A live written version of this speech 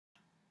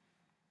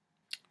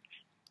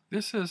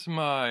This is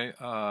my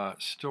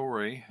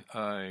story,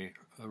 a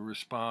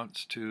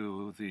response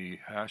to the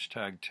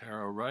hashtag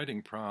tarot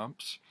writing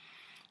prompts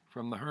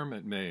from the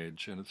Hermit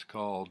Mage, and it's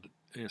called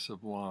Ace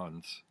of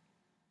Wands.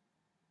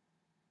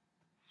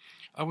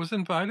 I was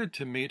invited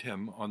to meet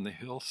him on the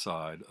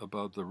hillside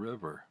above the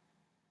river.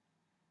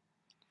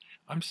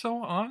 I'm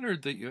so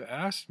honored that you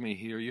asked me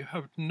here. You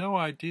have no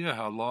idea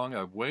how long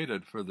I've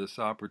waited for this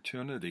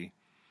opportunity.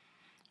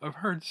 I've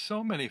heard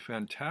so many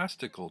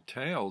fantastical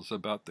tales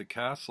about the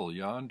castle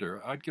yonder,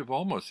 I'd give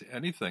almost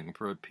anything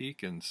for a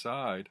peek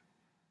inside.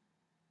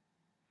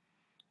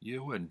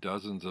 You and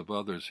dozens of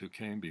others who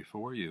came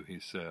before you, he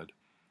said.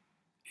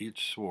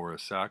 Each swore a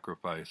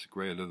sacrifice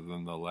greater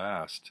than the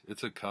last.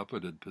 It's a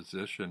coveted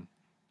position.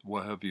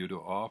 What have you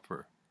to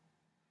offer?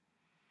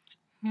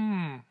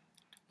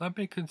 Let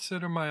me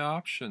consider my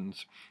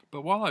options.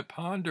 But while I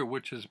ponder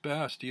which is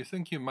best, do you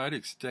think you might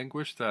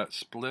extinguish that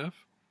spliff?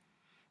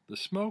 The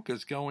smoke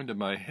is going to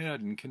my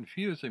head and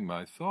confusing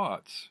my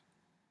thoughts.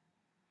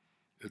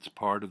 It's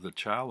part of the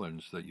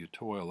challenge that you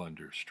toil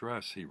under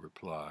stress, he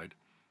replied.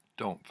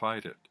 Don't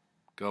fight it.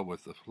 Go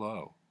with the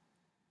flow.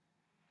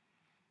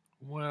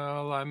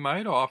 Well, I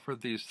might offer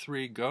these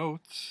 3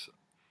 goats.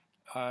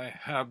 I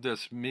have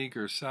this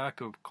meager sack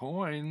of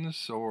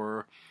coins,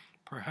 or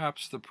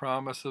perhaps the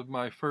promise of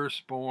my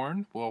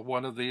firstborn. Will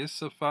one of these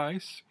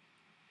suffice?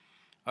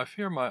 I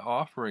fear my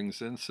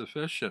offering's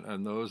insufficient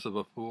and those of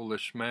a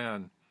foolish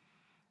man.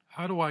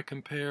 How do I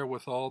compare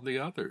with all the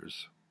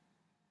others?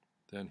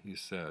 Then he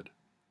said,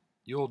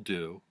 You'll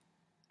do.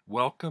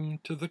 Welcome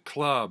to the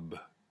club.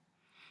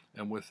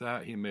 And with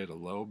that he made a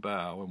low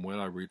bow, and when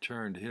I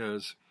returned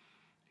his,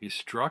 he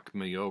struck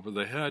me over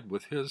the head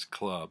with his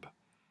club.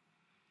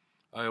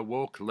 I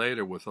awoke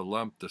later with a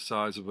lump the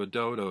size of a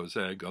dodo's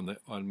egg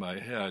on my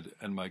head,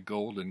 and my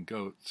golden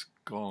goats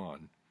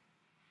gone,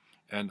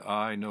 and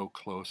I no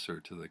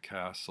closer to the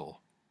castle.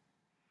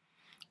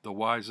 The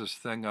wisest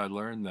thing I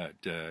learned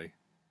that day,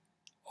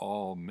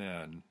 all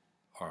men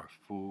are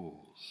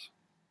fools.